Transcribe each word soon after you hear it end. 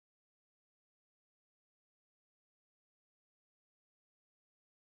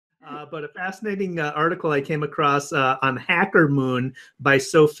But a fascinating article I came across on Hacker Moon by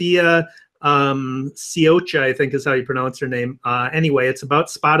Sophia Siocha, I think is how you pronounce her name. Anyway, it's about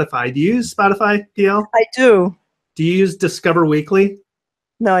Spotify. Do you use Spotify, DL? I do. Do you use Discover Weekly?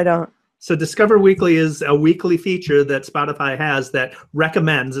 No, I don't. So Discover Weekly is a weekly feature that Spotify has that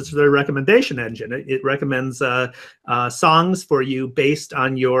recommends, it's their recommendation engine. It recommends songs for you based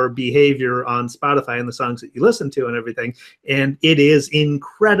on your behavior on Spotify and the songs that you listen to and everything. And it is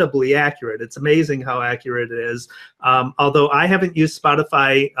incredibly accurate. It's amazing how accurate it is. Although I haven't used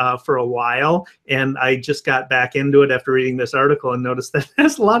Spotify for a while, and I just got back into it after reading this article and noticed that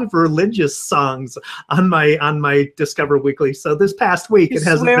there's a lot of religious songs on my Discover Weekly. So this past week, it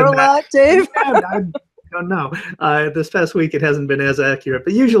hasn't been a lot, Dave. I don't know. This past week, it hasn't been as accurate,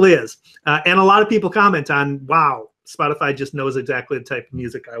 but usually is. And a lot of people comment on, wow, Spotify just knows exactly the type of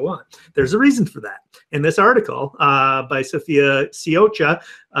music I want. There's a reason for that. In this article by Sophia Siocha,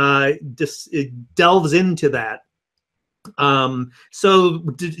 it delves into that. So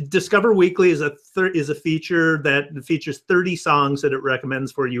Discover Weekly is a feature that features 30 songs that it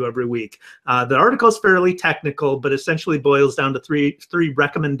recommends for you every week. The article is fairly technical, but essentially boils down to three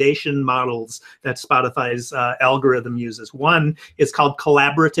recommendation models that Spotify's algorithm uses. One is called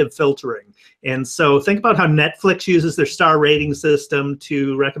collaborative filtering. And so think about how Netflix uses their star rating system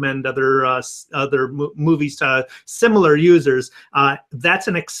to recommend other movies to similar users. That's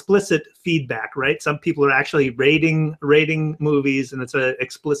an explicit feedback, right? Some people are actually rating movies, and it's an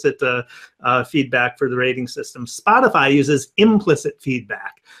explicit feedback for the rating system. Spotify uses implicit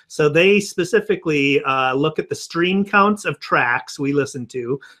feedback. So they specifically look at the stream counts of tracks we listen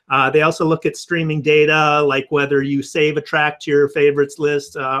to. They also look at streaming data, like whether you save a track to your favorites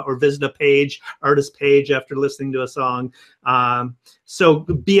list or visit a artist page after listening to a song. So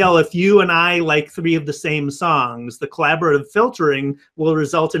BL, if you and I like 3 of the same songs, the collaborative filtering will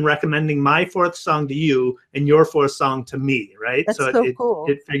result in recommending my 4th song to you and your 4th song to me, right? That's so cool.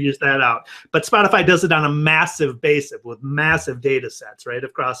 It figures that out. But Spotify does it on a massive basis with massive data sets, right,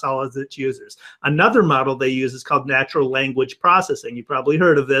 across all of its users. Another model they use is called natural language processing. You've probably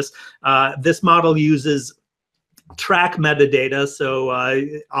heard of this. This model uses track metadata, so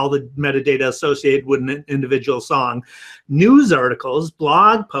all the metadata associated with an individual song, news articles,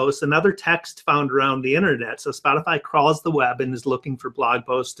 blog posts, and other text found around the internet. So Spotify crawls the web and is looking for blog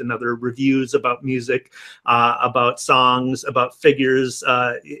posts and other reviews about music, about songs, about figures,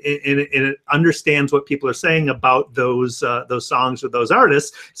 and it understands what people are saying about those songs or those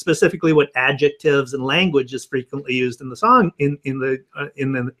artists, specifically what adjectives and language is frequently used in the song in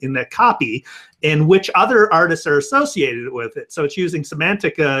the copy, and which other artists are associated with it. So it's using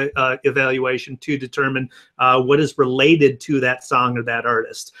semantic evaluation to determine what is related to that song or that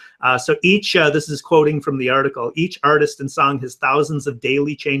artist. So each, this is quoting from the article, each artist and song has thousands of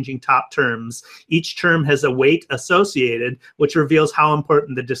daily changing top terms. Each term has a weight associated, which reveals how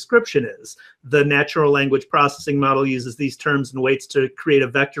important the description is. The natural language processing model uses these terms and weights to create a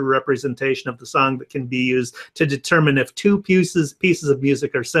vector representation of the song that can be used to determine if 2 pieces of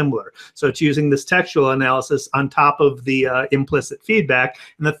music are similar. So it's using this textual analysis on top of the implicit feedback.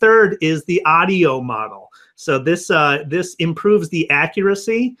 And the third is the audio model. So this improves the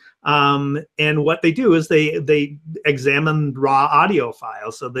accuracy, and what they do is they examine raw audio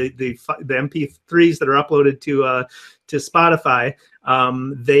files. So the MP3s that are uploaded to Spotify,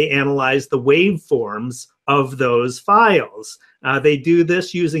 they analyze the waveforms of those files. They do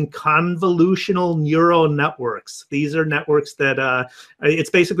this using convolutional neural networks. These are networks that, it's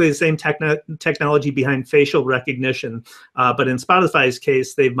basically the same technology behind facial recognition, but in Spotify's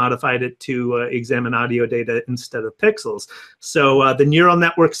case, they've modified it to examine audio data instead of pixels. So the neural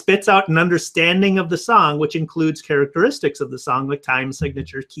network spits out an understanding of the song, which includes characteristics of the song, like time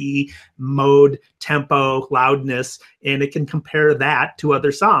signature, key, mode, tempo, loudness, and it can compare that to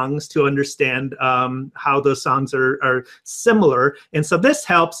other songs to understand how those songs are similar. And so this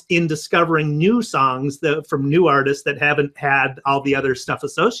helps in discovering new songs from new artists that haven't had all the other stuff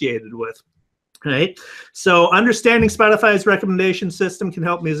associated with. Right. So understanding Spotify's recommendation system can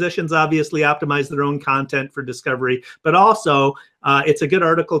help musicians obviously optimize their own content for discovery, but also it's a good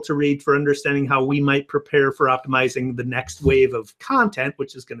article to read for understanding how we might prepare for optimizing the next wave of content,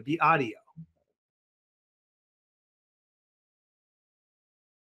 which is going to be audio.